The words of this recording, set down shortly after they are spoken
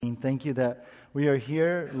Thank you that we are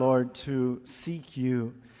here, Lord, to seek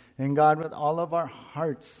you. And God, with all of our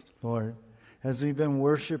hearts, Lord, as we've been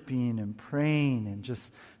worshiping and praying and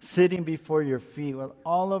just sitting before your feet, with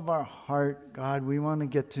all of our heart, God, we want to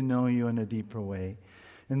get to know you in a deeper way.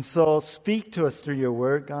 And so speak to us through your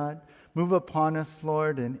word, God. Move upon us,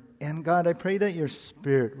 Lord. And God, I pray that your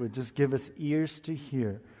Spirit would just give us ears to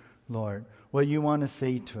hear, Lord, what you want to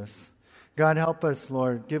say to us. God, help us,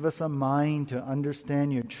 Lord. Give us a mind to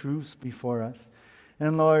understand your truths before us.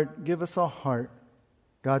 And Lord, give us a heart,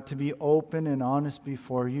 God, to be open and honest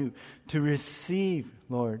before you, to receive,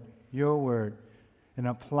 Lord, your word and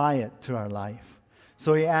apply it to our life.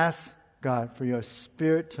 So we ask, God, for your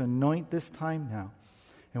Spirit to anoint this time now.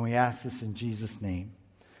 And we ask this in Jesus' name.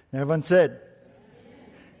 And everyone said,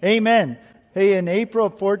 Amen. Hey, in April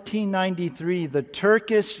of 1493, the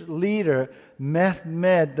Turkish leader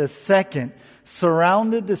Mehmed II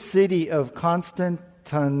surrounded the city of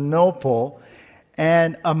Constantinople.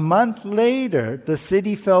 And a month later, the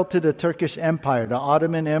city fell to the Turkish Empire, the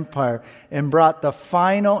Ottoman Empire, and brought the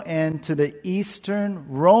final end to the Eastern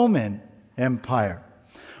Roman Empire.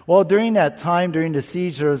 Well, during that time, during the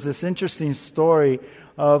siege, there was this interesting story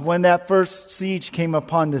of when that first siege came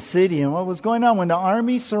upon the city. And what was going on? When the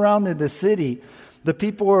army surrounded the city, the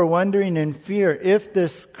people were wondering in fear if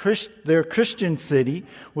their Christian city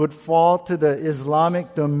would fall to the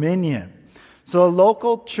Islamic dominion. So a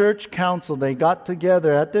local church council, they got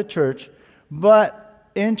together at the church,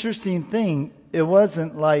 but interesting thing, it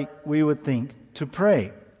wasn't like we would think to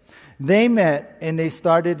pray. They met and they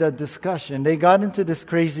started a discussion. They got into this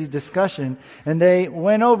crazy discussion and they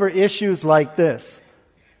went over issues like this.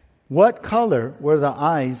 What color were the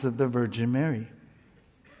eyes of the Virgin Mary?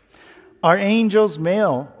 Are angels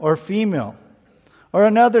male or female? Or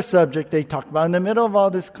another subject they talked about in the middle of all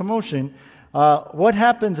this commotion. What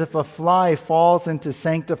happens if a fly falls into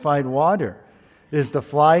sanctified water? Is the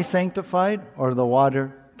fly sanctified or the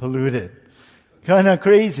water polluted? Kind of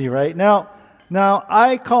crazy, right? Now,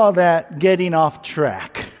 I call that getting off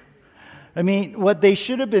track. I mean, what they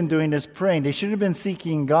should have been doing is praying. They should have been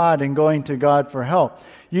seeking God and going to God for help.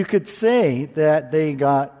 You could say that they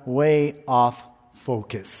got way off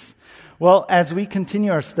focus. Well, as we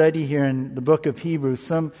continue our study here in the book of Hebrews,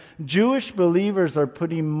 some Jewish believers are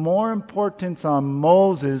putting more importance on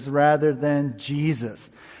Moses rather than Jesus.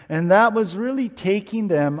 And that was really taking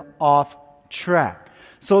them off track.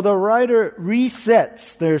 So the writer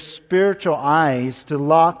resets their spiritual eyes to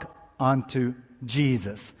lock onto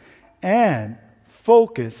Jesus and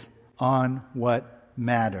focus on what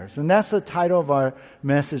matters. And that's the title of our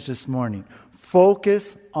message this morning.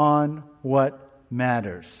 Focus on what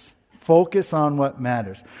matters. Focus on what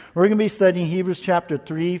matters. We're going to be studying Hebrews chapter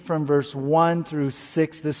 3 from verse 1 through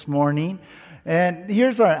 6 this morning. And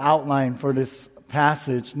here's our outline for this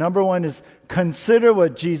passage. Number one is consider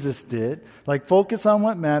what Jesus did. Like focus on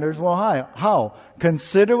what matters. Well, how?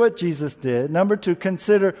 Consider what Jesus did. Number two,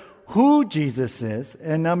 consider who Jesus is.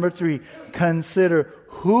 And number three, consider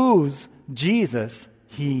whose Jesus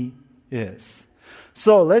he is.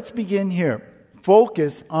 So let's begin here.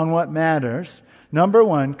 Focus on what matters. Number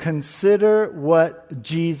one, consider what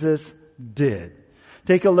Jesus did.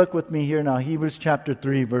 Take a look with me here now, Hebrews chapter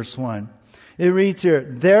 3, verse 1. It reads here,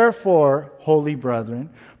 Therefore, holy brethren,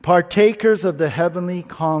 partakers of the heavenly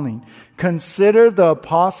calling, consider the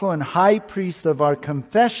apostle and high priest of our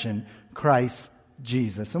confession, Christ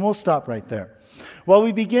Jesus. And we'll stop right there. Well,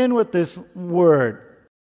 we begin with this word.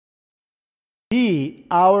 Be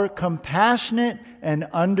our compassionate and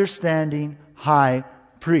understanding high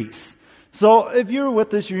priest. So if you're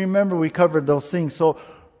with us, you remember we covered those things. So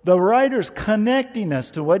the writer's connecting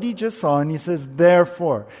us to what he just saw, and he says,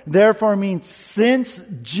 therefore. Therefore means since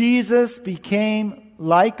Jesus became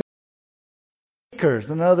like us.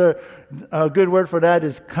 Another good word for that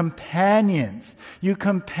is companions. You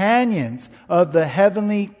companions of the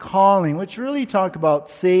heavenly calling, which really talk about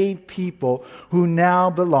saved people who now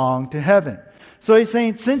belong to heaven. So he's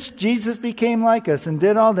saying, since Jesus became like us and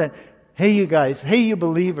did all that, hey you guys, hey you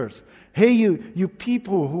believers, hey, you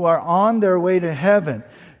people who are on their way to heaven,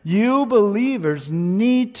 you believers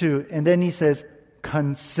need to, and then he says,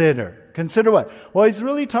 consider. Consider what? Well, he's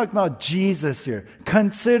really talking about Jesus here.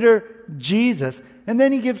 Consider Jesus. And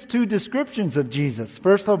then he gives two descriptions of Jesus.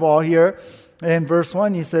 First of all, here in verse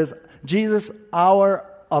 1, he says, Jesus, our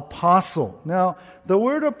apostle. Now, the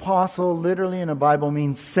word apostle literally in the Bible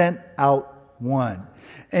means sent out one.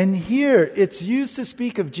 And here, it's used to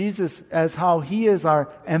speak of Jesus as how he is our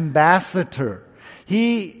ambassador.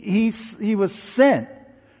 He was sent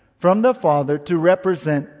from the Father to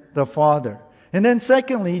represent the Father. And then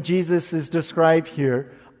secondly, Jesus is described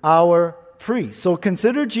here, our priest. So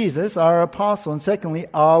consider Jesus our apostle, and secondly,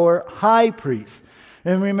 our high priest.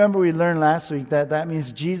 And remember, we learned last week that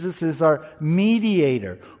means Jesus is our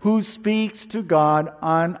mediator who speaks to God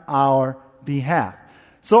on our behalf.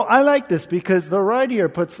 So I like this because the writer here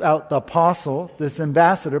puts out the apostle, this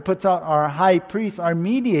ambassador, puts out our high priest, our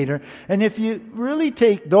mediator. And if you really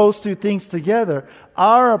take those two things together,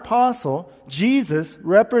 our apostle, Jesus,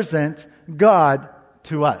 represents God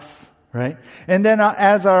to us, right? And then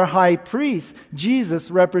as our high priest,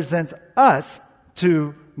 Jesus represents us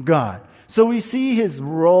to God. So we see his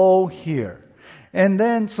role here. And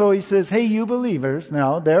then, so he says, hey, you believers,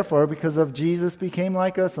 now, therefore, because of Jesus became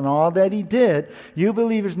like us and all that he did, you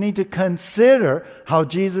believers need to consider how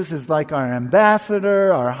Jesus is like our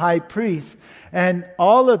ambassador, our high priest. And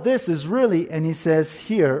all of this is really, and he says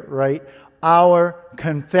here, right, our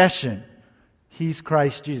confession. He's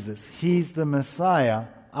Christ Jesus. He's the Messiah,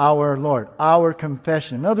 our Lord, our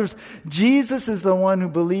confession. In other words, Jesus is the one who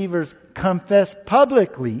believers confess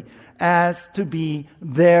publicly as to be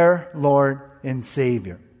their Lord and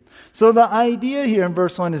Savior. So the idea here in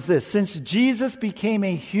verse 1 is this: since Jesus became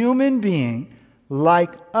a human being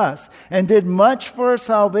like us and did much for our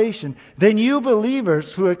salvation, then you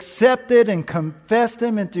believers who accepted and confessed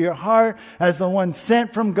him into your heart as the one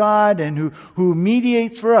sent from God and who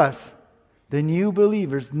mediates for us, then you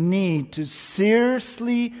believers need to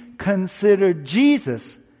seriously consider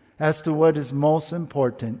Jesus as to what is most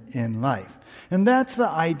important in life. And that's the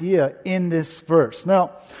idea in this verse.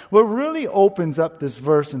 Now, what really opens up this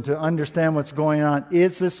verse and to understand what's going on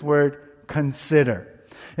is this word consider.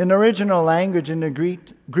 In the original language, in the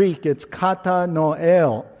Greek, it's kata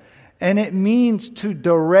noel, and it means to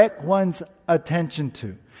direct one's attention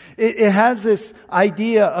to. It has this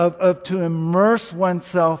idea of to immerse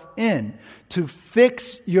oneself in, to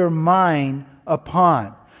fix your mind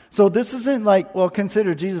upon. So this isn't like, well,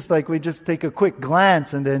 consider Jesus like we just take a quick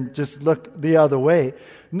glance and then just look the other way.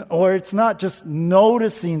 Or it's not just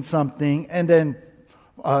noticing something and then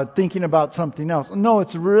thinking about something else. No,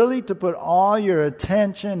 it's really to put all your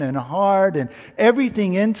attention and heart and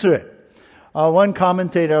everything into it. One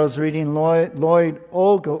commentator I was reading, Lloyd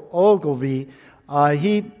Ogilvie,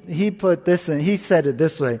 he put this in, he said it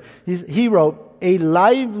this way. He wrote, a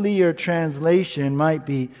livelier translation might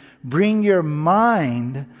be, bring your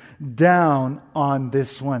mind down on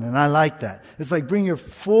this one. And I like that. It's like bring your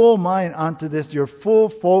full mind onto this, your full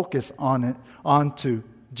focus on it, onto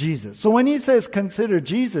Jesus. So when he says consider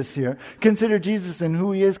Jesus here, consider Jesus and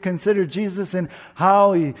who he is, consider Jesus and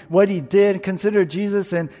what he did, consider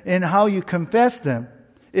Jesus and how you confessed him,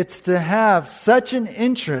 it's to have such an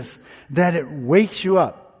interest that it wakes you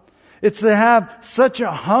up. It's to have such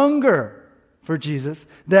a hunger for Jesus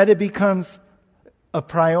that it becomes a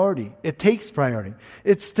priority. It takes priority.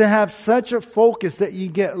 It's to have such a focus that you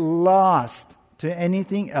get lost to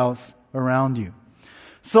anything else around you.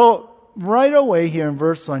 So right away here in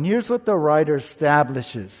verse 1, here's what the writer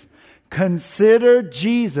establishes. Consider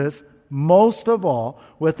Jesus most of all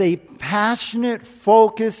with a passionate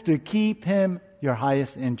focus to keep him your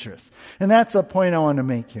highest interest. And that's a point I want to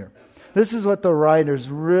make here. This is what the writer's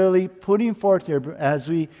really putting forth here as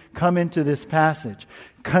we come into this passage.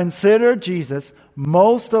 Consider Jesus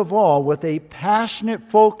most of all with a passionate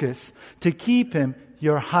focus to keep him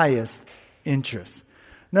your highest interest.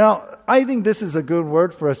 Now, I think this is a good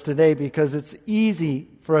word for us today because it's easy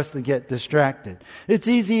for us to get distracted. It's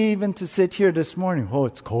easy even to sit here this morning. Oh,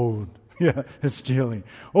 it's cold. Yeah, it's chilly.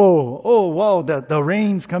 Oh, wow, the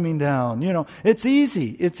rain's coming down. You know, it's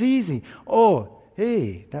easy. It's easy. Oh,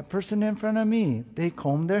 hey, that person in front of me, they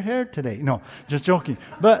combed their hair today. No, just joking.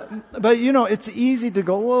 But you know, it's easy to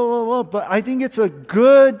go, whoa. But I think it's a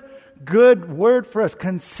good word for us.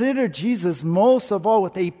 Consider Jesus most of all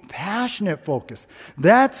with a passionate focus.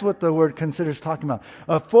 That's what the word consider is talking about.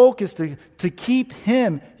 A focus to keep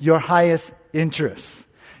him your highest interest.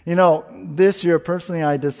 You know, this year personally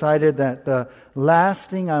I decided that the last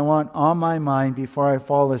thing I want on my mind before I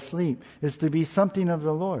fall asleep is to be something of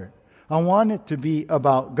the Lord. I want it to be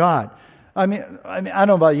about God. I mean, I don't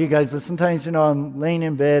know about you guys, but sometimes, you know, I'm laying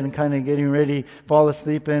in bed and kind of getting ready to fall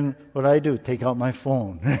asleep, and what I do, take out my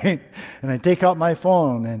phone, right? And I take out my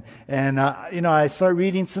phone, and you know, I start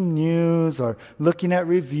reading some news or looking at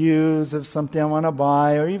reviews of something I want to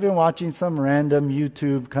buy, or even watching some random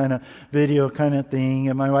YouTube kind of video kind of thing,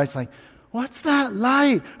 and my wife's like, what's that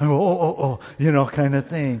light? I go, oh, you know, kind of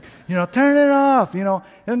thing. You know, turn it off, you know,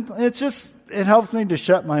 and it's just, it helps me to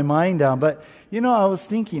shut my mind down. But, you know, I was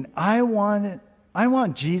thinking, I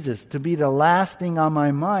want Jesus to be the last thing on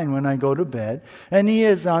my mind when I go to bed. And he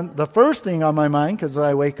is on the first thing on my mind because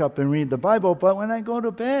I wake up and read the Bible. But when I go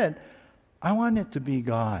to bed, I want it to be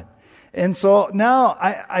God. And so now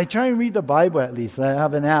I try and read the Bible at least. I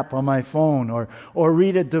have an app on my phone, or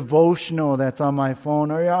read a devotional that's on my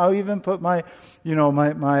phone, or I'll even put my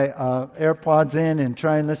AirPods in and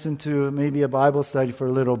try and listen to maybe a Bible study for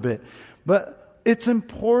a little bit. But it's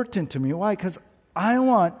important to me. Why? Because I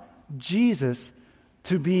want Jesus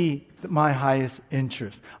to be my highest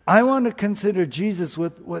interest. I want to consider Jesus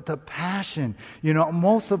with a passion.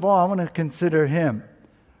 Most of all, I want to consider Him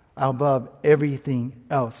above everything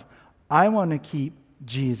else. I want to keep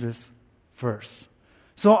Jesus first.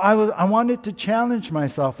 So I wanted to challenge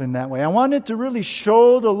myself in that way. I wanted to really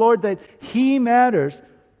show the Lord that He matters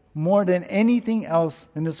more than anything else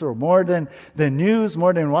in this world, more than the news,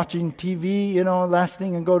 more than watching TV, last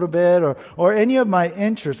thing and go to bed, or any of my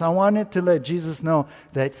interests. I wanted to let Jesus know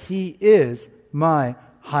that He is my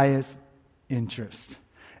highest interest.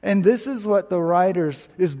 And this is what the writer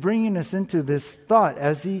is bringing us into this thought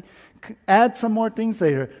as he adds some more things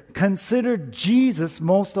later. Consider Jesus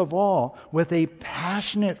most of all with a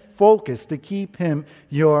passionate focus to keep Him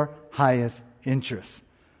your highest interest.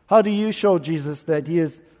 How do you show Jesus that He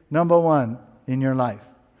is number one in your life?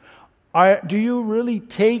 Do you really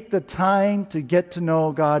take the time to get to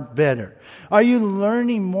know God better? Are you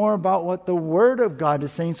learning more about what the Word of God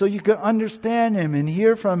is saying so you can understand Him and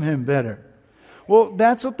hear from Him better? Well,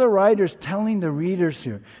 that's what the writer's telling the readers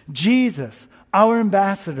here. Jesus, our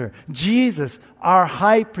ambassador. Jesus, our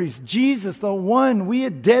high priest. Jesus, the one we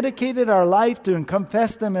had dedicated our life to and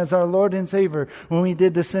confessed Him as our Lord and Savior when we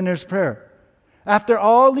did the sinner's prayer. After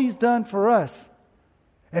all He's done for us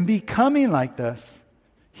and becoming like us,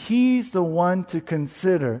 He's the one to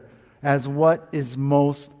consider as what is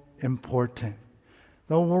most important.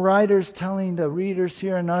 The writer's telling the readers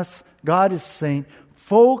here and us, God is saying,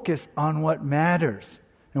 focus on what matters.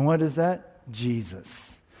 And what is that?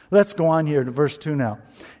 Jesus. Let's go on here to verse 2 now.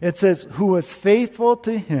 It says, who was faithful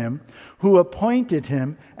to Him, who appointed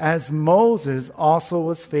Him, as Moses also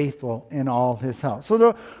was faithful in all his house. So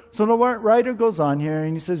the writer goes on here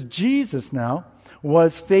and he says, Jesus now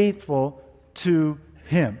was faithful to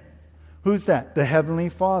Him. Who's that? The Heavenly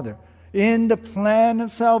Father. In the plan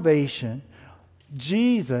of salvation,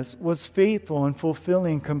 Jesus was faithful in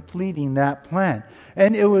fulfilling, completing that plan.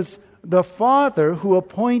 And it was the Father who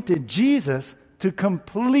appointed Jesus to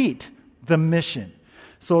complete the mission.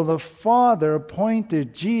 So the Father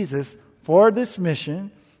appointed Jesus for this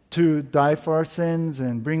mission to die for our sins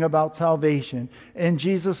and bring about salvation. And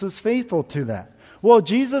Jesus was faithful to that. Well,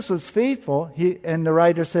 Jesus was faithful, and the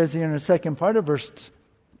writer says here in the second part of verse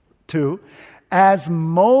 2, as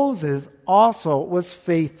Moses also was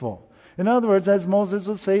faithful. In other words, as Moses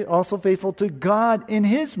was also faithful to God in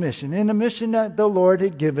his mission, in the mission that the Lord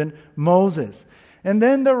had given Moses. And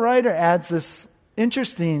then the writer adds this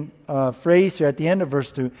interesting phrase here at the end of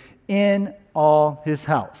verse 2, in all his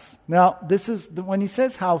house. Now, this is when he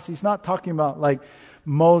says house, he's not talking about like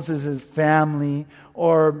Moses' family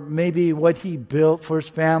or maybe what he built for his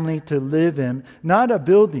family to live in. Not a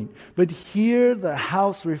building. But here the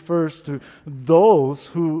house refers to those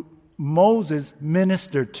who Moses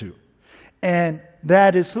ministered to. And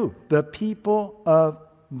that is who? The people of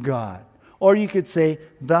God. Or you could say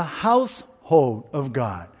the household of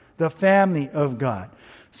God. The family of God.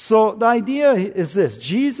 So the idea is this.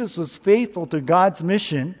 Jesus was faithful to God's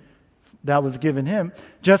mission that was given him,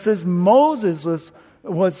 just as Moses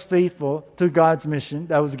was faithful to God's mission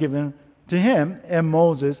that was given to him, and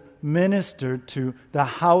Moses ministered to the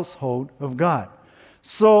household of God.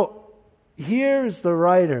 So here's the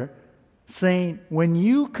writer saying, when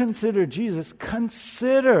you consider Jesus,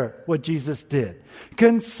 consider what Jesus did.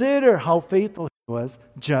 Consider how faithful he was,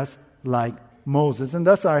 just like Moses. And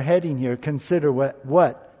that's our heading here. Consider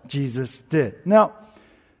what Jesus did. Now,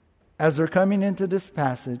 as we're coming into this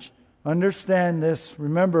passage, understand this.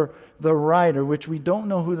 Remember, the writer, which we don't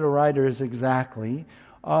know who the writer is exactly,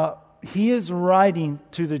 he is writing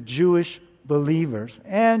to the Jewish believers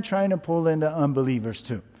and trying to pull in the unbelievers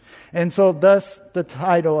too. And so thus the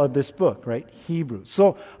title of this book, right? Hebrews.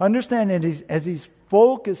 So understand that as he's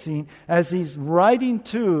focusing, as he's writing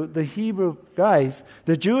to the Hebrew guys,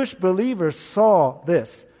 the Jewish believers saw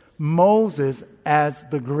this, Moses as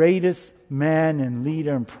the greatest man and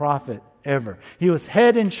leader and prophet ever. He was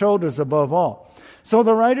head and shoulders above all. So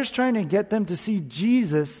the writer's trying to get them to see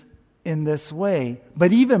Jesus in this way,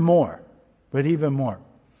 but even more.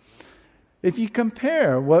 If you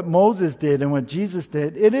compare what Moses did and what Jesus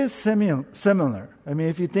did, it is similar. I mean,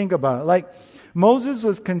 if you think about it, like Moses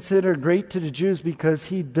was considered great to the Jews because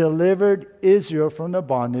he delivered Israel from the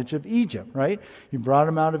bondage of Egypt, right? He brought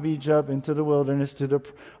them out of Egypt into the wilderness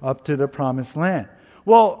up to the promised land.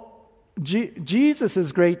 Well, Jesus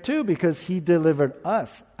is great too because he delivered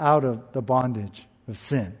us out of the bondage of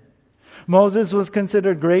sin. Moses was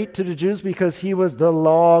considered great to the Jews because he was the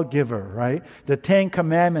lawgiver, right? The 10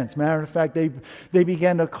 Commandments. Matter of fact, they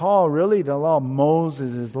began to call really the law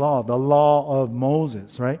Moses' law, the law of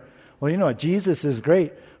Moses, right? Well, you know what? Jesus is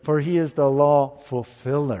great for he is the law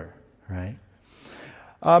fulfiller, right?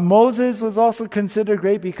 Moses was also considered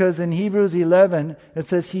great because in Hebrews 11, it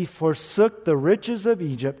says he forsook the riches of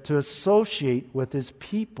Egypt to associate with his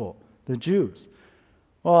people, the Jews.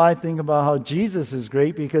 Well, I think about how Jesus is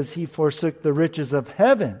great because he forsook the riches of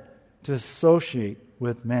heaven to associate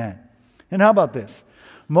with man. And how about this?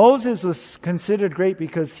 Moses was considered great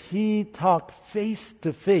because he talked face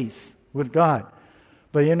to face with God.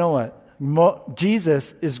 But you know what?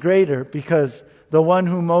 Jesus is greater because the one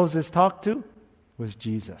who Moses talked to was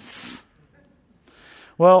Jesus.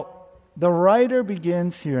 Well, the writer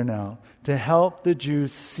begins here now to help the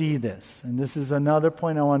Jews see this. And this is another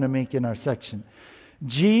point I want to make in our section.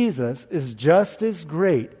 Jesus is just as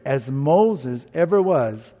great as Moses ever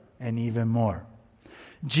was, and even more.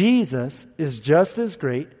 Jesus is just as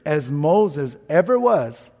great as Moses ever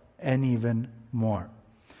was, and even more.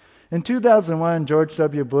 In 2001, George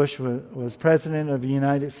W. Bush was president of the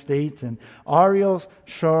United States, and Ariel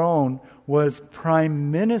Sharon was prime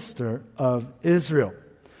minister of Israel.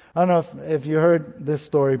 I don't know if you heard this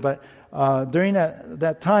story, but during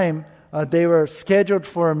that time, they were scheduled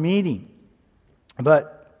for a meeting.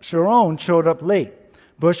 But Sharon showed up late.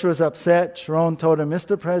 Bush was upset. Sharon told him,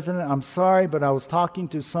 Mr. President, I'm sorry, but I was talking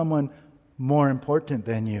to someone more important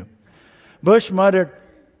than you. Bush muttered,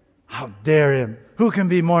 how dare him? Who can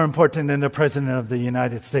be more important than the President of the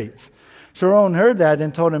United States? Sharon heard that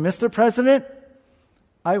and told him, Mr. President,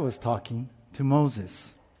 I was talking to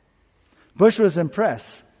Moses. Bush was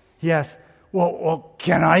impressed. He asked, well,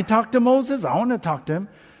 can I talk to Moses? I want to talk to him.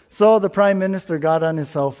 So the prime minister got on his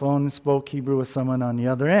cell phone and spoke Hebrew with someone on the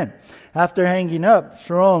other end. After hanging up,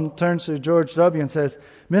 Sharon turns to George W. and says,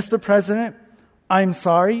 Mr. President, I'm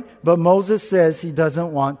sorry, but Moses says he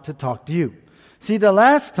doesn't want to talk to you. See, the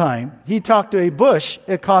last time he talked to a bush,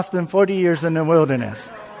 it cost him 40 years in the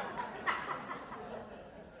wilderness.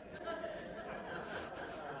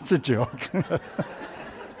 It's a joke.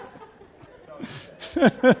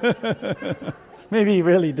 Maybe he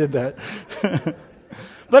really did that.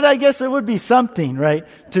 But I guess it would be something, right,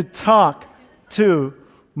 to talk to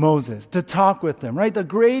Moses, to talk with him, right? The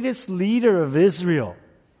greatest leader of Israel.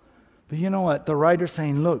 But you know what? The writer's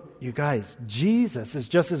saying, look, you guys, Jesus is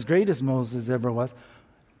just as great as Moses ever was,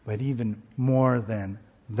 but even more than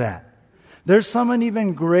that. There's someone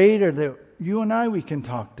even greater that you and I we can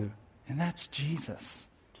talk to, and that's Jesus.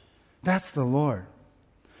 That's the Lord.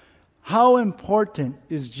 How important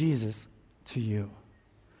is Jesus to you?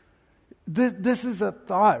 This is a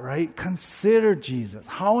thought, right? Consider Jesus.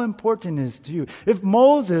 How important is to you? If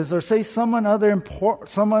Moses, or say some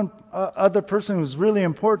other person who's really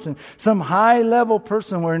important, some high-level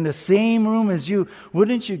person were in the same room as you,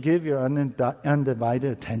 wouldn't you give your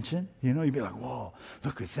undivided attention? You know, you'd be like, whoa,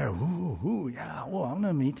 look, it's there. Yeah, whoa, I want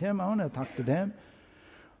to meet him. I want to talk to them.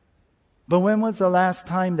 But when was the last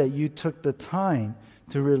time that you took the time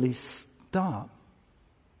to really stop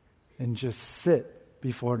and just sit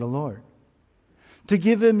before the Lord? To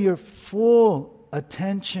give him your full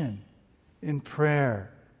attention in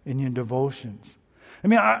prayer, in your devotions. I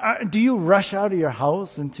mean, do you rush out of your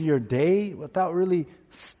house into your day without really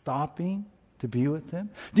stopping to be with him?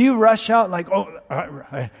 Do you rush out like, oh,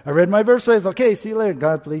 I read my verses, okay, see you later.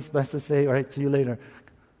 God, please bless us day. All right, see you later.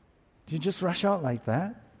 Do you just rush out like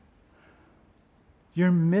that?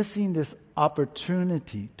 You're missing this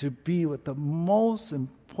opportunity to be with the most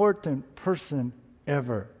important person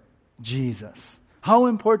ever, Jesus. How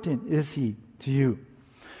important is he to you?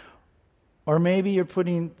 Or maybe you're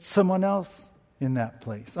putting someone else in that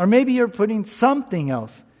place. Or maybe you're putting something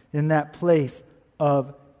else in that place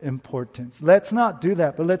of importance. Let's not do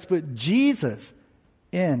that, but let's put Jesus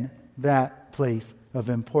in that place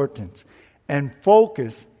of importance and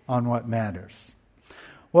focus on what matters.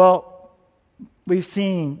 Well, we've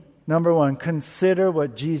seen, number one, consider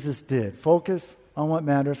what Jesus did. Focus on what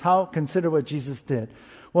matters. How? Consider what Jesus did.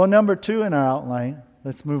 Well, number two in our outline,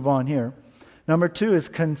 let's move on here. Number two is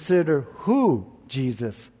consider who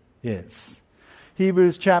Jesus is.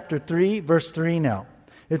 Hebrews chapter 3, verse 3 now.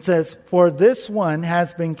 It says, for this one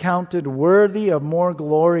has been counted worthy of more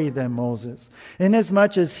glory than Moses,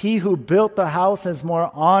 inasmuch as he who built the house has more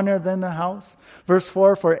honor than the house. Verse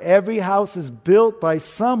 4, for every house is built by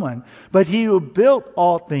someone, but he who built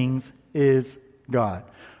all things is God.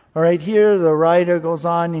 All right, here the writer goes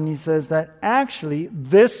on and he says that actually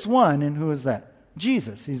this one, and who is that?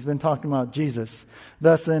 Jesus. He's been talking about Jesus.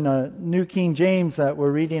 Thus, in New King James that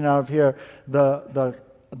we're reading out of here, the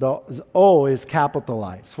O is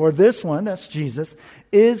capitalized. For this one, that's Jesus,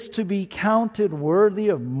 is to be counted worthy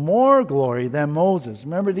of more glory than Moses.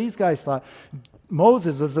 Remember, these guys thought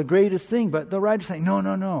Moses was the greatest thing, but the writer's saying,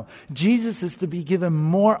 no. Jesus is to be given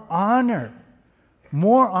more honor.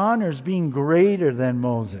 More honors being greater than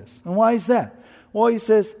Moses. And why is that? Well, he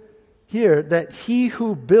says here that he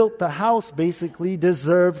who built the house basically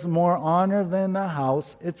deserves more honor than the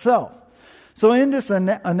house itself. So in this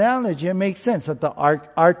analogy, it makes sense that the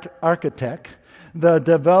architect, the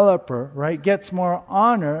developer, right, gets more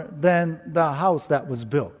honor than the house that was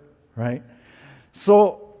built, right?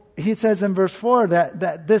 So he says in verse 4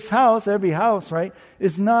 that this house, every house, right,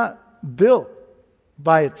 is not built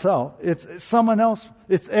by itself. It's someone else.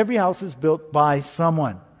 Every house is built by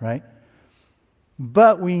someone, right?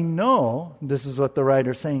 But we know, this is what the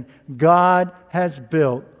writer's saying, God has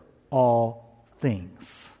built all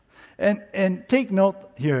things. And take note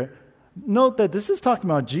here. Note that this is talking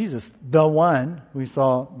about Jesus, the one we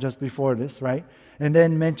saw just before this, right? And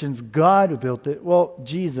then mentions God who built it. Well,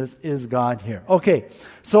 Jesus is God here. Okay,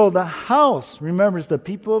 so the house, remember, is the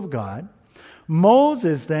people of God.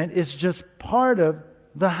 Moses then is just part of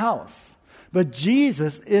the house. But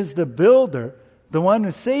Jesus is the builder, the one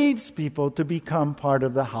who saves people to become part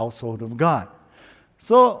of the household of God.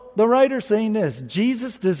 So the writer's saying this,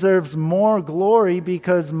 Jesus deserves more glory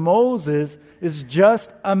because Moses is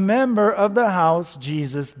just a member of the house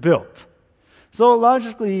Jesus built. So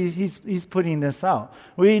logically, he's putting this out.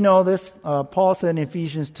 We know this. Paul said in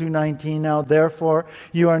Ephesians 2:19, now therefore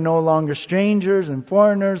you are no longer strangers and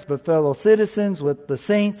foreigners, but fellow citizens with the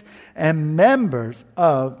saints and members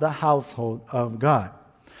of the household of God.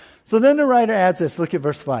 So then the writer adds this. Look at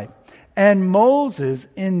verse 5. And Moses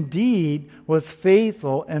indeed was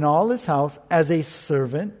faithful in all his house as a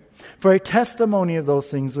servant for a testimony of those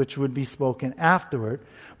things which would be spoken afterward.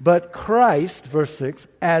 But Christ, verse 6,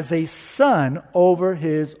 as a son over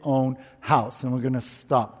his own house. And we're going to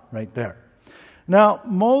stop right there. Now,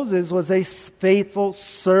 Moses was a faithful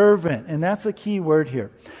servant, and that's a key word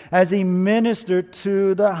here, as he ministered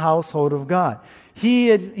to the household of God.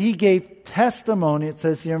 He gave testimony, it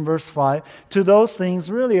says here in verse 5, to those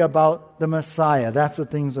things really about the Messiah. That's the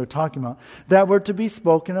things they're talking about, that were to be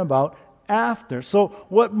spoken about after. So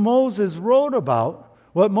what Moses wrote about,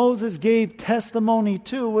 what Moses gave testimony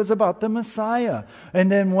to, was about the Messiah.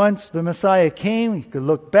 And then once the Messiah came, we could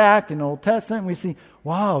look back in the Old Testament and we see,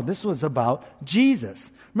 wow, this was about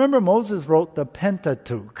Jesus. Remember, Moses wrote the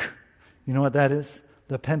Pentateuch. You know what that is?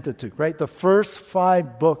 The Pentateuch, right? The first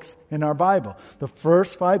 5 books in our Bible. The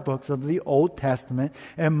first 5 books of the Old Testament.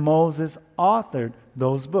 And Moses authored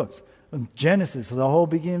those books. Genesis, the whole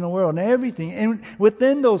beginning of the world, and everything. And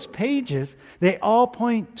within those pages, they all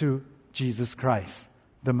point to Jesus Christ,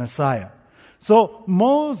 the Messiah. So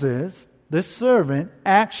Moses, this servant,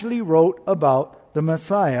 actually wrote about the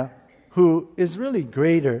Messiah, who is really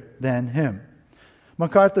greater than him.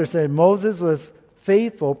 MacArthur said Moses was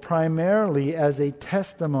faithful primarily as a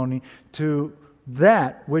testimony to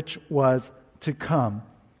that which was to come,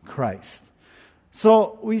 Christ.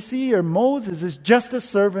 So we see here Moses is just a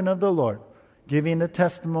servant of the Lord, giving the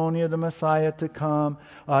testimony of the Messiah to come.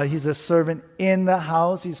 He's a servant in the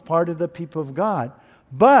house. He's part of the people of God.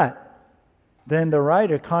 But then the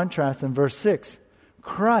writer contrasts in verse 6.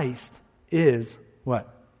 Christ is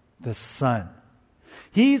what? The Son.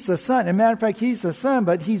 He's the Son. As a matter of fact, he's the Son,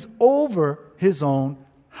 but he's over his own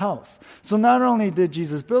house. So not only did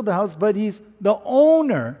Jesus build the house, but he's the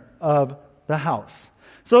owner of the house.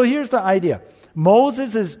 So here's the idea.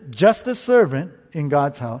 Moses is just a servant in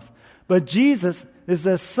God's house, but Jesus is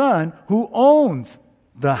the Son who owns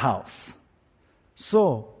the house.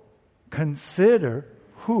 So consider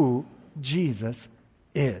who Jesus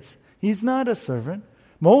is. He's not a servant.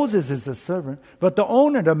 Moses is a servant, but the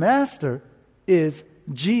owner, the master, is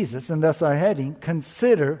Jesus. And that's our heading,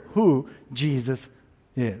 consider who Jesus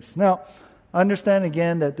is. Now, understand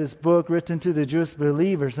again that this book written to the Jewish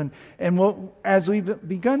believers, and what, as we've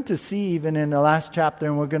begun to see even in the last chapter,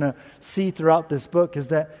 and we're going to see throughout this book, is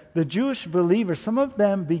that the Jewish believers, some of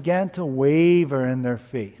them began to waver in their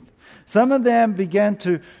faith. Some of them began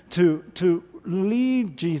to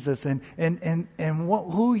leave Jesus and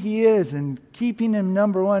who he is and keeping him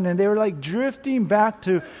number one. And they were like drifting back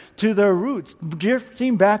to their roots,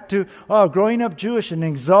 drifting back to growing up Jewish and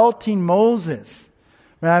exalting Moses.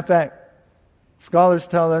 Matter of fact, scholars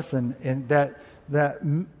tell us and that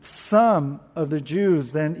some of the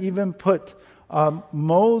Jews then even put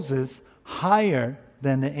Moses higher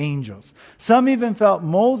than the angels. Some even felt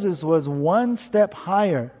Moses was one step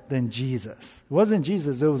higher than Jesus. It wasn't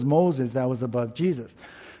Jesus, it was Moses that was above Jesus.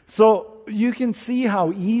 So you can see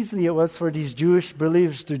how easily it was for these Jewish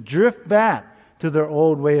believers to drift back to their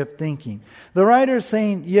old way of thinking. The writer is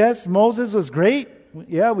saying, yes, Moses was great.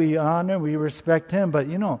 Yeah, we honor, we respect him. But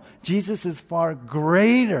Jesus is far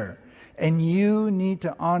greater. And you need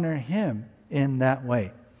to honor him in that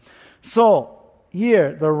way. So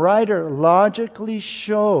here, the writer logically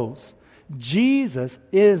shows Jesus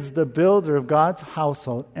is the builder of God's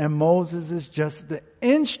household, and Moses is just the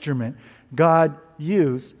instrument God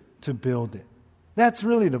used to build it. That's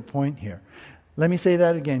really the point here. Let me say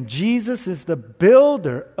that again. Jesus is the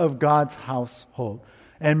builder of God's household,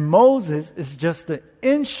 and Moses is just the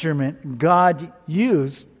instrument God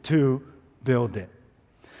used to build it.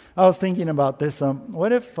 I was thinking about this.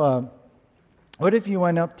 What if you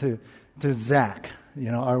went up to Zach,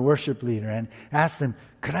 our worship leader, and asked him,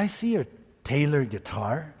 "Could I see your Taylor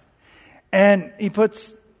guitar?" And he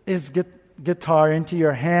puts his guitar into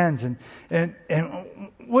your hands, and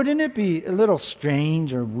wouldn't it be a little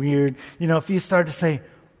strange or weird, if you start to say,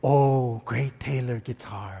 "Oh, great Taylor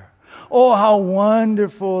guitar. Oh, how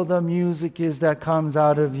wonderful the music is that comes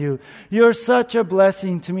out of you. You're such a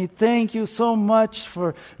blessing to me. Thank you so much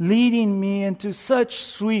for leading me into such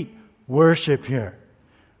sweet worship here."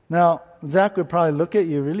 Now, Zach would probably look at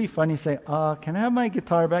you really funny, say, "Can I have my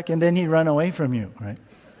guitar back?" And then he'd run away from you, right?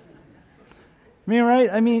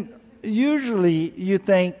 Right? Usually you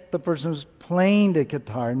think the person who's playing the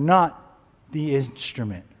guitar, not the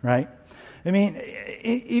instrument, right?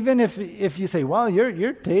 Even if you say, "Wow,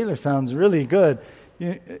 your Taylor sounds really good,"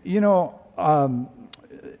 you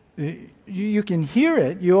can hear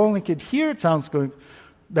it. You only could hear it sounds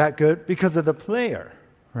that good because of the player,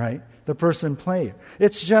 right? The person player.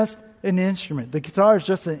 It's just an instrument. The guitar is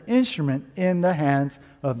just an instrument in the hands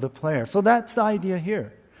of the player. So that's the idea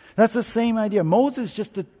here. That's the same idea. Moses is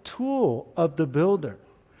just a tool of the builder.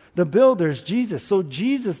 The builder is Jesus. So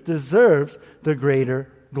Jesus deserves the greater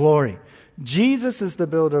glory. Jesus is the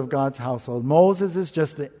builder of God's household. Moses is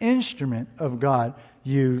just the instrument of God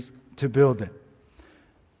used to build it.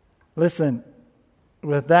 Listen,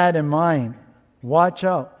 with that in mind, watch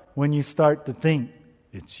out when you start to think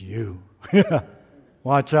it's you.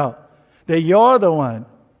 Watch out. That you're the one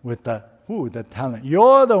with the talent.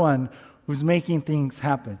 You're the one who's making things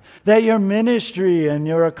happen. That your ministry and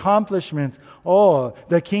your accomplishments,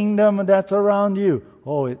 the kingdom that's around you,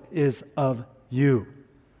 it is of you.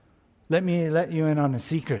 Let me let you in on a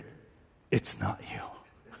secret. It's not you.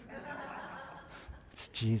 It's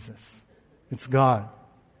Jesus. It's God.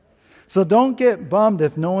 So don't get bummed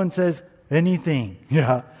if no one says anything.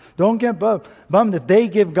 Yeah. Don't get bummed if they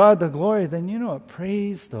give God the glory. Then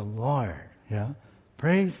praise the Lord. Yeah.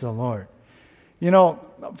 Praise the Lord.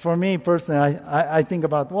 For me personally, I think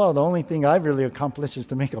about, the only thing I've really accomplished is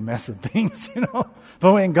to make a mess of things,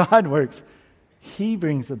 But when God works, He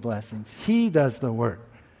brings the blessings. He does the work.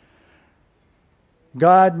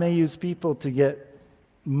 God may use people to get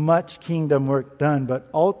much kingdom work done, but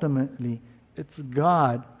ultimately, it's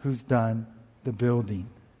God who's done the building.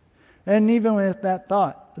 And even with that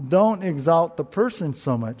thought, don't exalt the person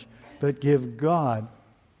so much, but give God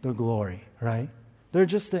the glory, right? They're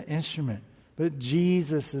just an instrument, but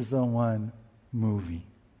Jesus is the one moving.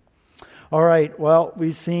 All right, well,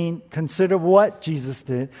 we've seen, consider what Jesus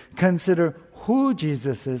did, consider who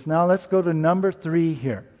Jesus is. Now let's go to number 3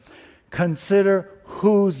 here. Consider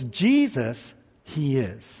whose Jesus He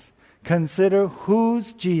is. Consider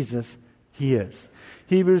whose Jesus He is.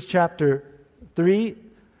 Hebrews chapter 3,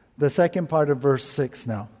 the second part of verse 6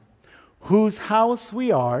 now. Whose house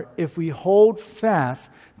we are if we hold fast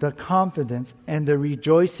the confidence and the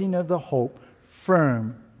rejoicing of the hope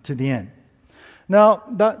firm to the end. Now,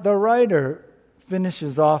 the writer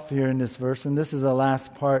finishes off here in this verse, and this is the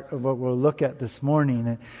last part of what we'll look at this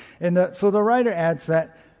morning. So the writer adds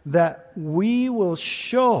that we will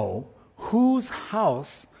show whose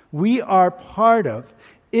house we are part of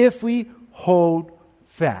if we hold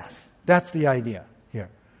fast. That's the idea here.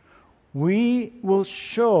 We will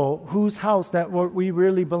show whose house that we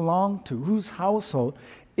really belong to, whose household,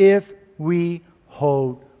 if we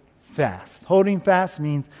hold fast. Holding fast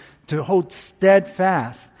means to hold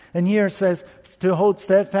steadfast. And here it says to hold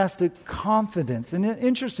steadfast to confidence. And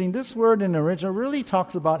interesting, this word in the original really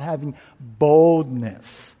talks about having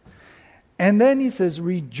boldness. And then he says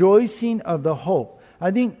rejoicing of the hope.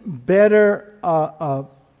 I think better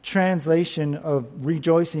translation of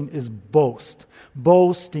rejoicing is boast.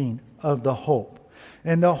 Boasting of the hope.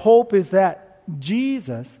 And the hope is that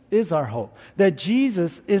Jesus is our hope, that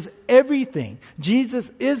Jesus is everything.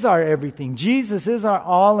 Jesus is our everything. Jesus is our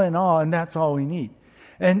all in all, and that's all we need.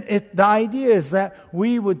 And the idea is that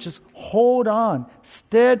we would just hold on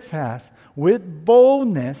steadfast with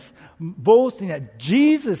boldness, boasting that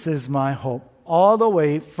Jesus is my hope, all the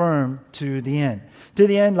way firm to the end. To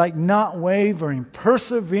the end, like not wavering,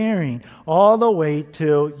 persevering all the way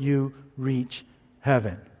till you reach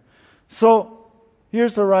heaven. So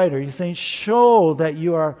here's the writer. He's saying, show that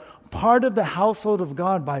you are part of the household of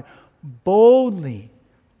God by boldly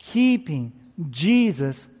keeping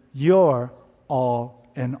Jesus your all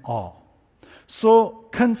in all. So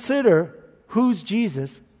consider whose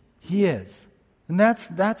Jesus he is. And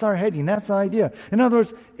that's our heading. That's the idea. In other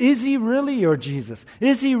words, is he really your Jesus?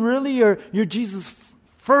 Is he really your Jesus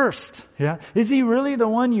first? Yeah? Is he really the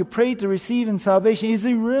one you prayed to receive in salvation? Is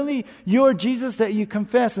he really your Jesus that you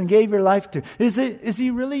confess and gave your life to? Is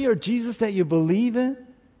he really your Jesus that you believe in?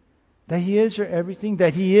 That he is your everything?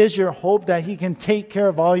 That he is your hope? That he can take care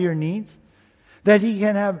of all your needs? That he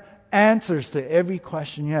can have answers to every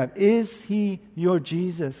question you have? Is he your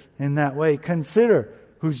Jesus in that way? Consider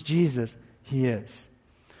whose Jesus he is.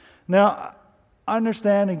 Now,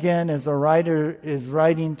 understand again, as a writer is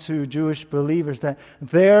writing to Jewish believers, that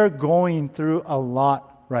they're going through a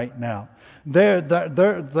lot right now. They're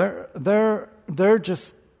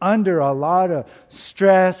just under a lot of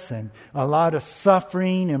stress and a lot of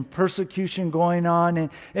suffering and persecution going on,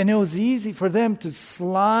 and it was easy for them to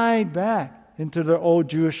slide back into their old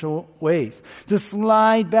Jewish ways, to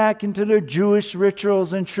slide back into their Jewish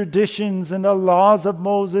rituals and traditions and the laws of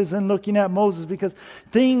Moses and looking at Moses, because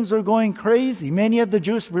things were going crazy. Many of the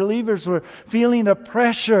Jewish believers were feeling the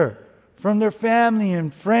pressure from their family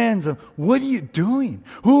and friends of, what are you doing?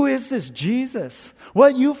 Who is this Jesus?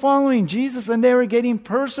 What, you following Jesus? And they were getting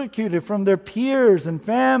persecuted from their peers and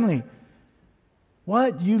family.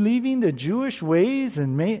 What, you leaving the Jewish ways?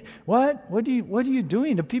 And what are you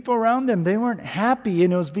doing? The people around them, they weren't happy,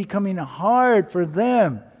 and it was becoming hard for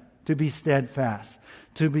them to be steadfast,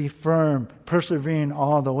 to be firm, persevering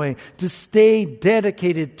all the way, to stay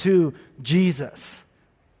dedicated to Jesus.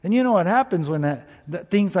 And you know what happens when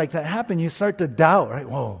that things like that happen? You start to doubt, right?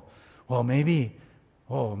 Maybe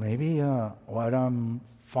what I'm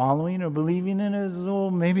following or believing in is,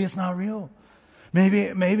 maybe it's not real.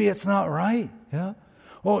 Maybe it's not right. Yeah.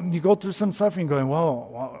 Well, you go through some suffering going,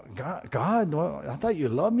 God, I thought you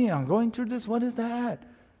loved me. I'm going through this. What is that?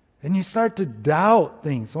 And you start to doubt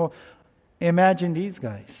things. Well, imagine these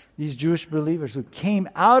guys, these Jewish believers who came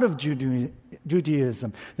out of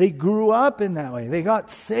Judaism. They grew up in that way. They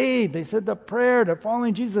got saved. They said the prayer. They're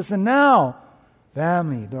following Jesus. And now,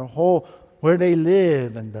 family, their whole, where they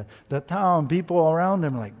live and the town, people around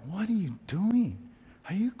them are like, what are you doing?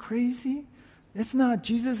 Are you crazy? It's not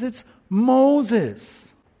Jesus, it's Moses.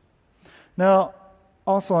 Now,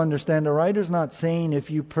 also understand, the writer's not saying if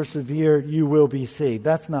you persevere, you will be saved.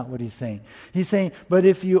 That's not what he's saying. He's saying, but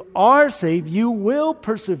if you are saved, you will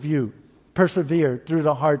persevere through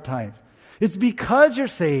the hard times. It's because you're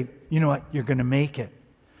saved, you know what, you're going to make it.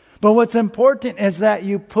 But what's important is that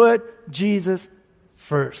you put Jesus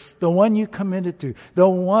first, the one you committed to, the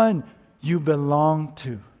one you belong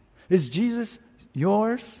to. Is Jesus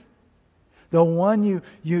yours? The one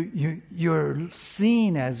you're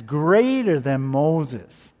seen as greater than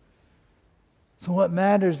Moses. So what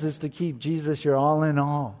matters is to keep Jesus your all in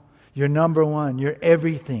all, your number one, your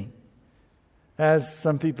everything. As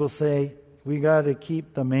some people say, we got to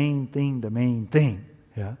keep the main thing.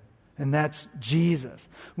 Yeah? And that's Jesus.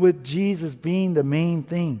 With Jesus being the main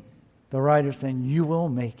thing, the writer's saying you will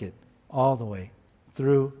make it all the way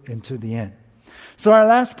through and to the end. So our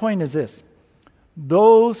last point is this.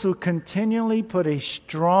 Those who continually put a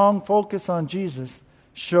strong focus on Jesus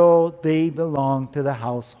show they belong to the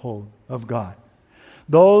household of God.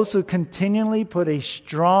 Those who continually put a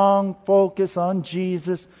strong focus on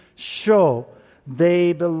Jesus show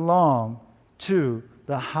they belong to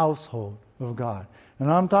the household of God.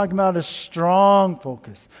 And I'm talking about a strong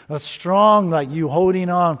focus, a strong, like you holding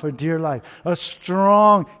on for dear life, a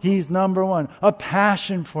strong, he's number one, a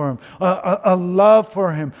passion for him, a love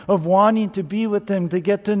for him, of wanting to be with him, to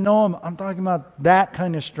get to know him. I'm talking about that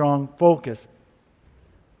kind of strong focus.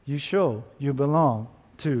 You show you belong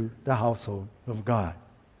to the household of God.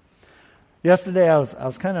 Yesterday I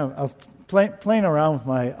was playing around with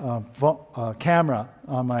my camera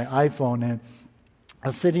on my iPhone, and I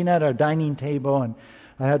was sitting at our dining table, and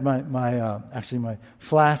I had my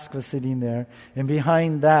flask was sitting there, and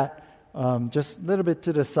behind that, just a little bit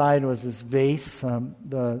to the side, was this vase.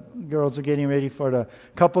 The girls were getting ready for the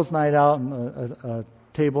couples' night out, and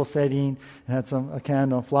table setting. It had a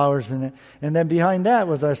candle, flowers in it. And then behind that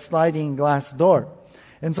was our sliding glass door.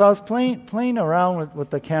 And so I was playing around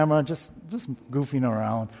with the camera, just goofing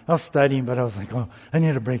around. I was studying, but I was like, oh, I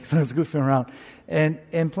need a break. So I was goofing around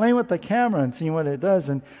and playing with the camera and seeing what it does.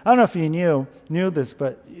 And I don't know if you knew this,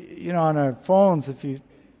 but on our phones, if you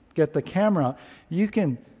get the camera, you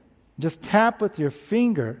can just tap with your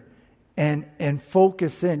finger and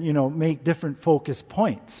focus in, make different focus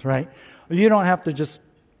points, right? You don't have to just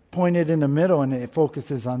point it in the middle and it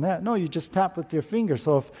focuses on that. No, you just tap with your finger.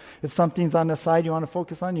 So if something's on the side you want to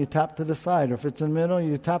focus on, you tap to the side. Or if it's in the middle,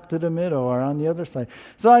 you tap to the middle or on the other side.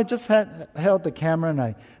 So I just held the camera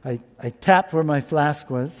and I tapped where my flask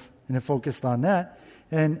was and it focused on that.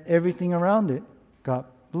 And everything around it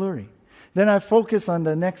got blurry. Then I focused on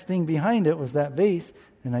the next thing behind it was that vase,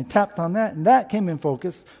 and I tapped on that, and that came in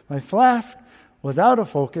focus. My flask was out of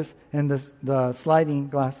focus, and the sliding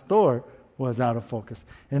glass door was out of focus.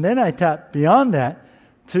 And then I tapped beyond that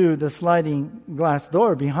to the sliding glass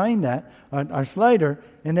door behind that, our slider,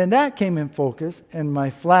 and then that came in focus, and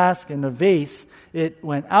my flask and the vase, it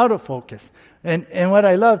went out of focus. And what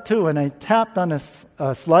I love too, when I tapped on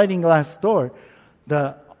a sliding glass door,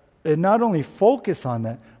 it not only focused on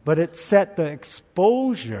that, but it set the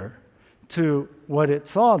exposure to what it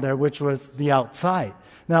saw there, which was the outside.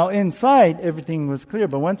 Now, inside, everything was clear,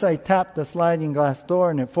 but once I tapped the sliding glass door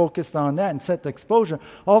and it focused on that and set the exposure,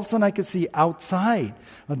 all of a sudden I could see outside,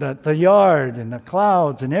 the yard and the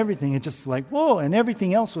clouds and everything. It just like, whoa, and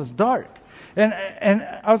everything else was dark. And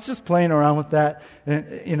I was just playing around with that,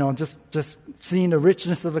 and, just seeing the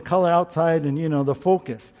richness of the color outside and, the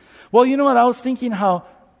focus. Well, you know what? I was thinking how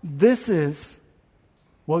this is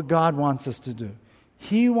what God wants us to do.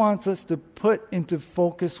 He wants us to put into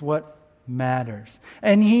focus what matters.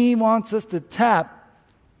 And He wants us to tap,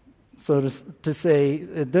 so to say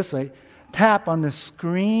it this way, tap on the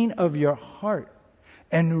screen of your heart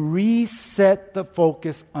and reset the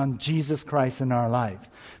focus on Jesus Christ in our lives.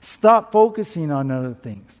 Stop focusing on other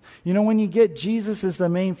things. When you get Jesus as the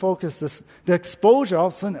main focus, the exposure all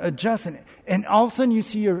of a sudden adjusts, and all of a sudden you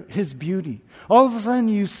see His beauty. All of a sudden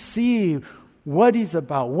you see what He's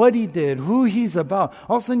about, what He did, who He's about.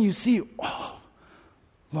 All of a sudden you see, oh,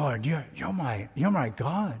 Lord, you're my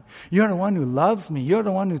God. You're the one who loves me. You're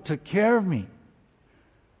the one who took care of me.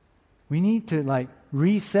 We need to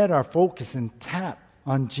reset our focus and tap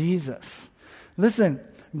on Jesus. Listen,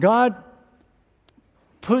 God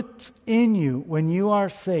puts in you, when you are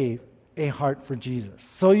saved, a heart for Jesus.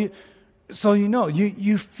 So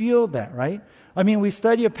you feel that, right? I mean, we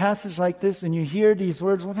study a passage like this and you hear these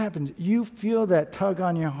words, what happens? You feel that tug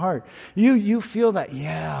on your heart. You feel that,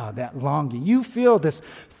 that longing. You feel this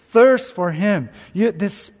thirst for Him.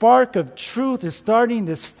 This spark of truth is starting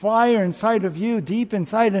this fire inside of you, deep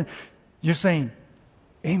inside, and you're saying,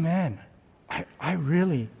 amen. I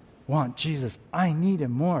really want Jesus. I need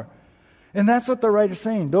Him more. And that's what the writer's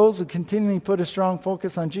saying. Those who continually put a strong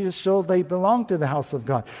focus on Jesus show they belong to the house of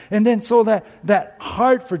God. And then so that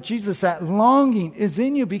heart for Jesus, that longing is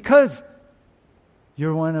in you because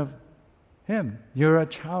you're one of Him. You're a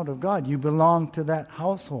child of God. You belong to that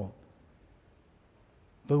household.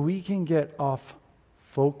 But we can get off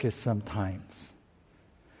focus sometimes.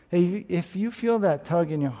 Hey, if you feel that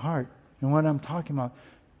tug in your heart, and what I'm talking about,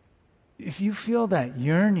 if you feel that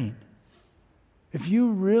yearning, if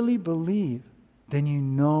you really believe, then you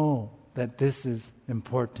know that this is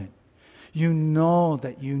important. You know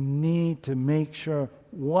that you need to make sure,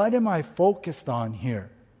 what am I focused on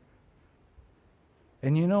here?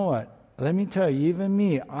 And you know what? Let me tell you, even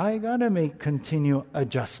me, I got to make continual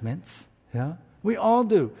adjustments. Yeah? We all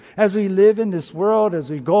do. As we live in this world, as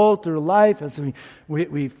we go through life, as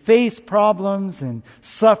we face problems and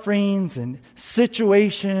sufferings and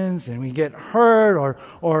situations, and we get hurt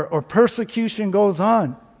or persecution goes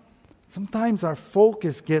on, sometimes our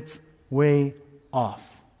focus gets way off.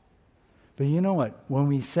 But you know what? When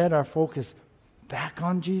we set our focus back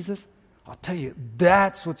on Jesus, I'll tell you,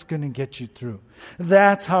 that's what's going to get you through.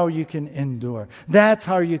 That's how you can endure. That's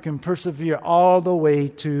how you can persevere all the way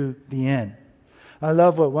to the end. I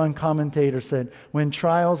love what one commentator said. When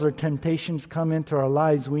trials or temptations come into our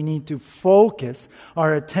lives, we need to focus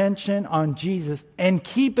our attention on Jesus and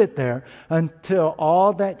keep it there until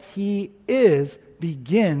all that He is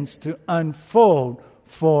begins to unfold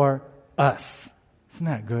for us. Isn't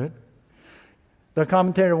that good? The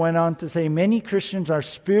commentator went on to say, many Christians are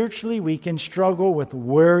spiritually weak and struggle with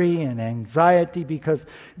worry and anxiety because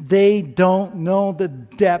they don't know the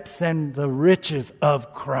depths and the riches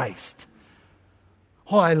of Christ.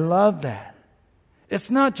 Oh, I love that.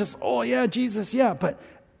 It's not just, oh yeah, Jesus, yeah, but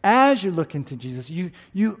as you look into Jesus, you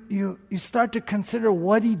start to consider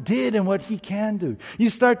what He did and what He can do. You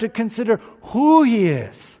start to consider who He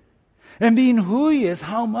is. And being who He is,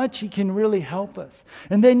 how much He can really help us.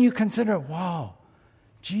 And then you consider, wow,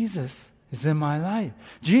 Jesus is in my life.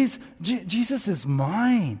 Jesus is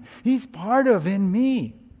mine. He's part of in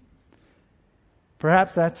me.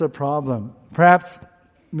 Perhaps that's a problem. Perhaps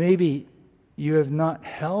maybe you have not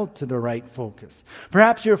held to the right focus.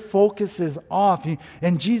 Perhaps your focus is off,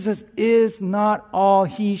 and Jesus is not all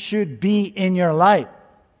He should be in your life.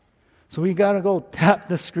 So we got to go tap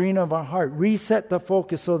the screen of our heart, reset the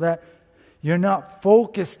focus so that you're not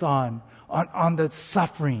focused on the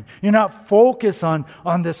suffering. You're not focused on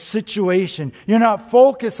the situation. You're not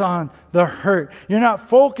focused on the hurt. You're not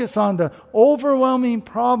focused on the overwhelming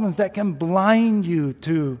problems that can blind you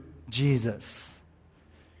to Jesus.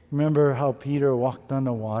 Remember how Peter walked on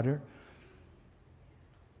the water?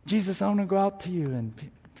 Jesus, I want to go out to you. And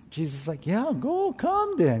Jesus is like, yeah, go,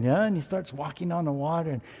 come then. Yeah, and he starts walking on the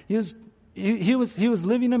water. And he was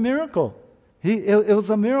living a miracle. It was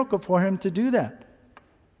a miracle for him to do that.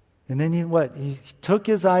 And then he took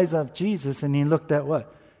his eyes off Jesus and he looked at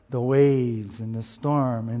what? The waves and the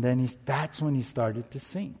storm. And then that's when he started to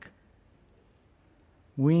sink.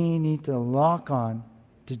 We need to lock on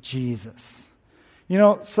to Jesus. You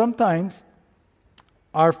know, sometimes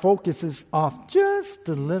our focus is off just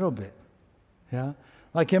a little bit. Yeah?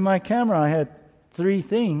 Like in my camera, I had 3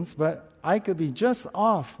 things, but I could be just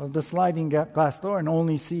off of the sliding glass door and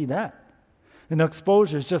only see that. And the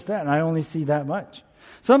exposure is just that, and I only see that much.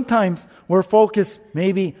 Sometimes we're focused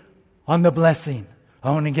maybe on the blessing.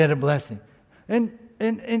 I want to get a blessing. And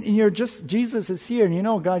you're just, Jesus is here, and you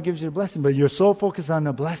know God gives you a blessing, but you're so focused on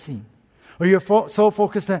the blessing. Or you're so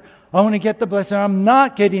focused that I want to get the blessing, or I'm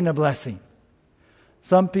not getting a blessing.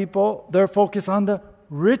 Some people, they're focused on the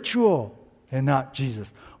ritual and not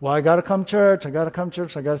Jesus. Well, I got to come church, I got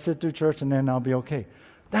to sit through church, and then I'll be okay.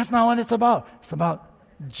 That's not what it's about. It's about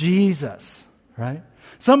Jesus, right?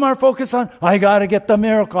 Some are focused on, I got to get the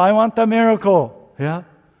miracle. I want the miracle. Yeah?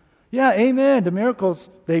 Yeah, amen. The miracles,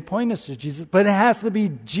 they point us to Jesus, but it has to be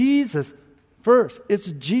Jesus first. It's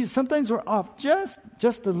Jesus. Sometimes we're off just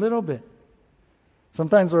a little bit.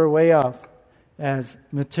 Sometimes we're way off as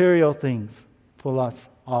material things pull us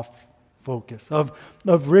off focus, of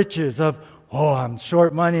riches, I'm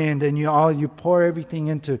short money, and then you pour everything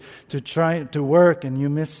into trying to work, and you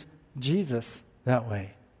miss Jesus that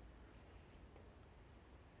way.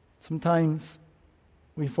 Sometimes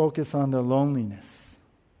we focus on the loneliness,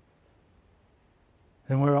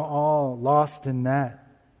 and we're all lost in that,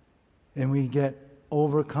 and we get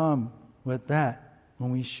overcome with that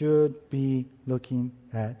when we should be looking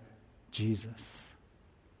at Jesus.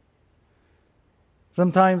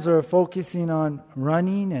 Sometimes we're focusing on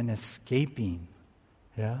running and escaping,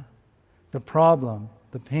 yeah? The problem,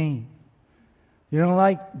 the pain. You don't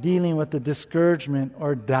like dealing with the discouragement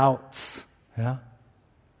or doubts, yeah?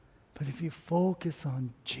 But if you focus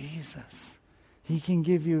on Jesus, He can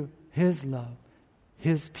give you His love,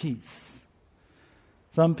 His peace.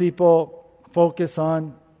 Some people focus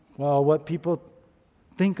on, what people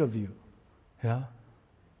think of you, yeah?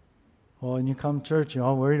 Well, when you come to church, you're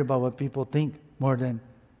all worried about what people think more than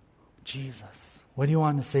Jesus. What do you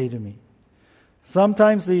want to say to me?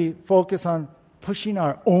 Sometimes we focus on pushing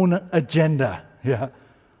our own agenda. Yeah,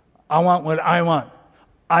 I want what I want.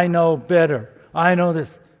 I know better. I know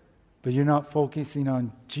this. But you're not focusing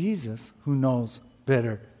on Jesus, who knows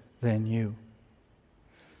better than you.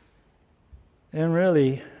 And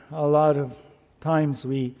really, a lot of times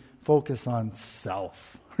we focus on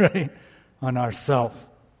self, right? On ourself.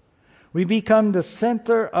 We become the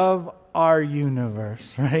center of our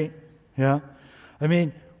universe, right? Yeah? I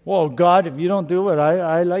mean, God, if you don't do what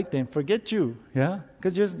I like, then forget you, yeah?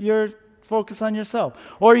 Because you're focused on yourself.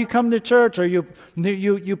 Or you come to church, or you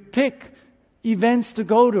pick events to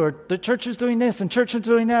go to, or the church is doing this, and church is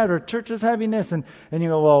doing that, or church is having this, and you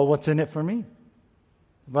go, what's in it for me?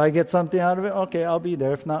 If I get something out of it, okay, I'll be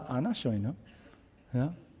there. If not, I'm not showing up. Yeah?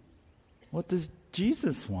 What does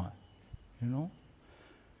Jesus want? You know?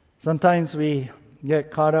 Sometimes we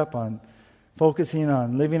get caught up on focusing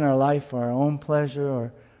on living our life for our own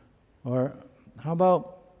pleasure, or how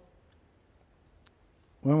about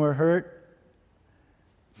when we're hurt?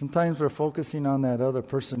 Sometimes we're focusing on that other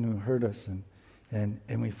person who hurt us, and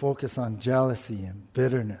we focus on jealousy and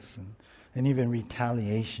bitterness and even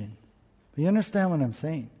retaliation. But you understand what I'm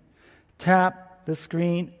saying? Tap the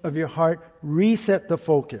screen of your heart, reset the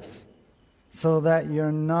focus so that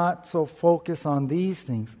you're not so focused on these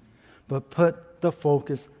things, but put the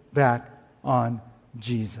focus back on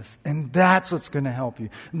Jesus. And that's what's going to help you.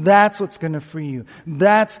 That's what's going to free you.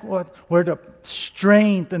 That's where the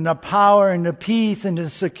strength and the power and the peace and the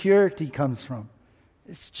security comes from.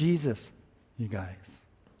 It's Jesus, you guys.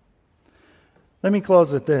 Let me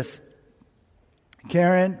close with this.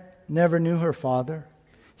 Karen never knew her father.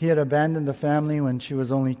 He had abandoned the family when she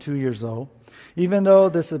was only 2 years old. Even though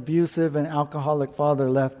this abusive and alcoholic father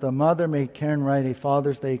left, the mother made Karen write a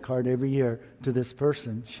Father's Day card every year to this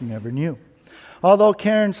person she never knew. Although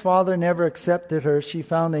Karen's father never accepted her, she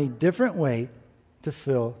found a different way to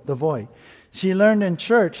fill the void. She learned in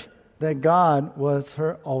church that God was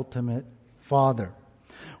her ultimate father.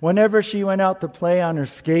 Whenever she went out to play on her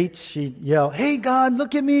skates, she'd yell, "Hey God,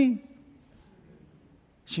 look at me!"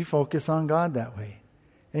 She focused on God that way.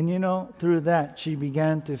 And through that, she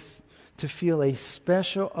began to feel a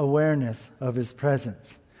special awareness of His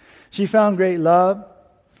presence. She found great love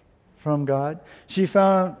from God. She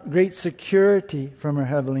found great security from her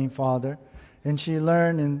Heavenly Father. And she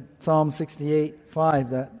learned in Psalm 68:5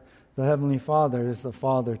 that the Heavenly Father is the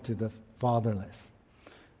father to the fatherless.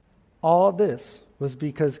 All this was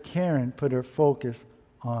because Karen put her focus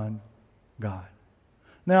on God.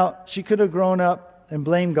 Now, she could have grown up and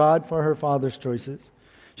blamed God for her father's choices.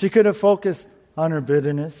 She could have focused on her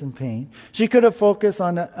bitterness and pain. She could have focused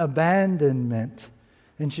on abandonment.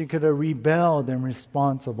 And she could have rebelled in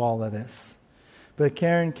response of all of this. But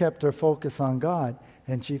Karen kept her focus on God,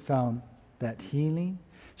 and she found that healing,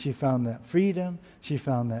 she found that freedom, she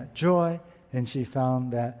found that joy, and she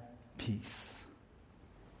found that peace.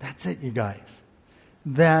 That's it, you guys.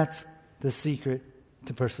 That's the secret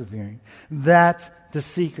to persevering. That's the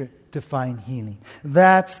secret to find healing.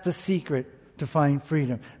 That's the secret to find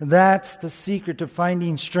freedom. That's the secret to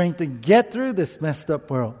finding strength to get through this messed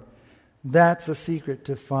up world. That's the secret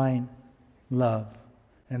to find love.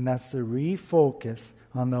 And that's to refocus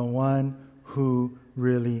on the one who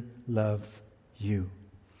really loves you.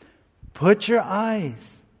 Put your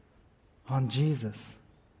eyes on Jesus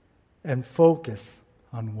and focus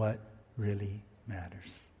on what really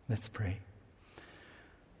matters. Let's pray.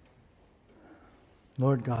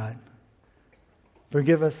 Lord God,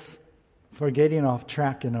 forgive us for getting off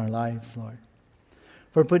track in our lives, Lord.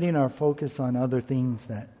 For putting our focus on other things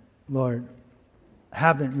that, Lord,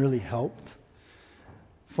 haven't really helped.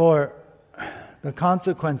 For the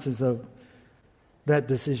consequences of that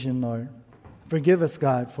decision, Lord. Forgive us,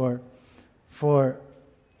 God, for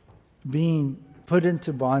being put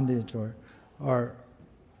into bondage or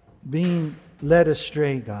being led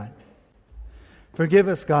astray, God. Forgive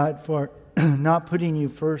us, God, for not putting you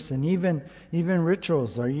first, and even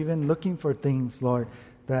rituals or even looking for things, Lord,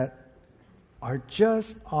 that are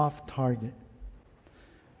just off target.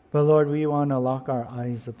 But Lord, we want to lock our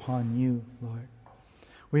eyes upon you, Lord.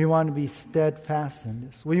 We want to be steadfast in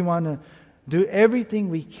this. We want to do everything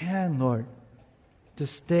we can, Lord, to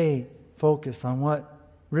stay focused on what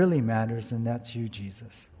really matters, and that's you,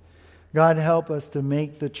 Jesus. God, help us to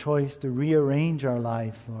make the choice to rearrange our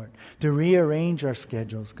lives, Lord, to rearrange our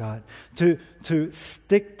schedules, God, to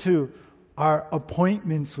stick to our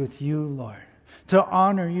appointments with you, Lord. To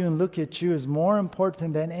honor you and look at you is more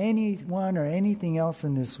important than anyone or anything else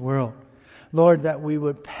in this world. Lord, that we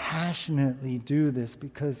would passionately do this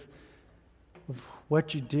because of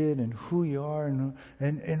what you did and who you are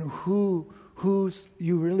and who's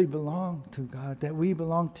you really belong to, God. That we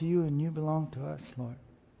belong to you and you belong to us, Lord.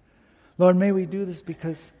 Lord, may we do this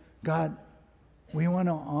because, God, we want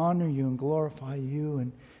to honor you and glorify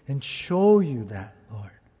you and show you that,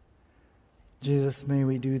 Lord. Jesus, may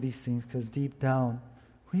we do these things because deep down,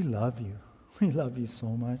 we love you. We love you so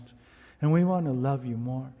much. And we want to love you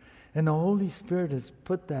more. And the Holy Spirit has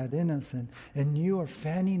put that in us, and you are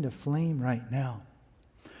fanning the flame right now.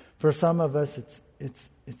 For some of us,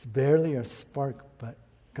 it's barely a spark, but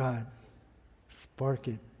God, spark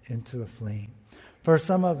it into a flame. For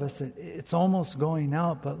some of us, it's almost going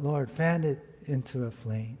out, but Lord, fan it into a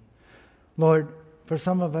flame. Lord, for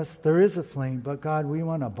some of us, there is a flame, but God, we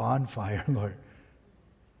want a bonfire, Lord.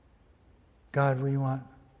 God, we want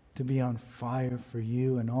to be on fire for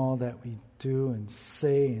you and all that we do and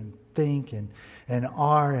say and think and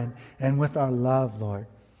are and with our love, Lord.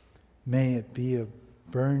 May it be a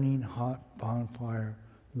burning hot bonfire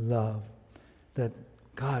love that,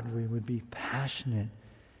 God, we would be passionate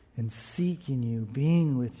in seeking you,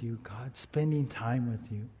 being with you, God, spending time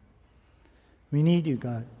with you. We need you,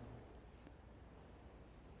 God.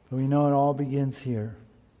 But we know it all begins here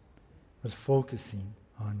with focusing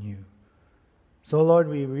on you. So, Lord,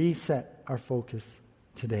 we reset our focus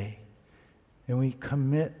today. And we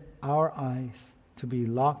commit our eyes to be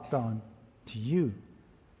locked on to you,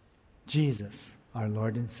 Jesus, our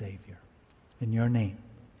Lord and Savior. in your name.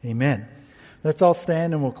 Amen. Let's all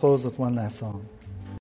stand and we'll close with one last song.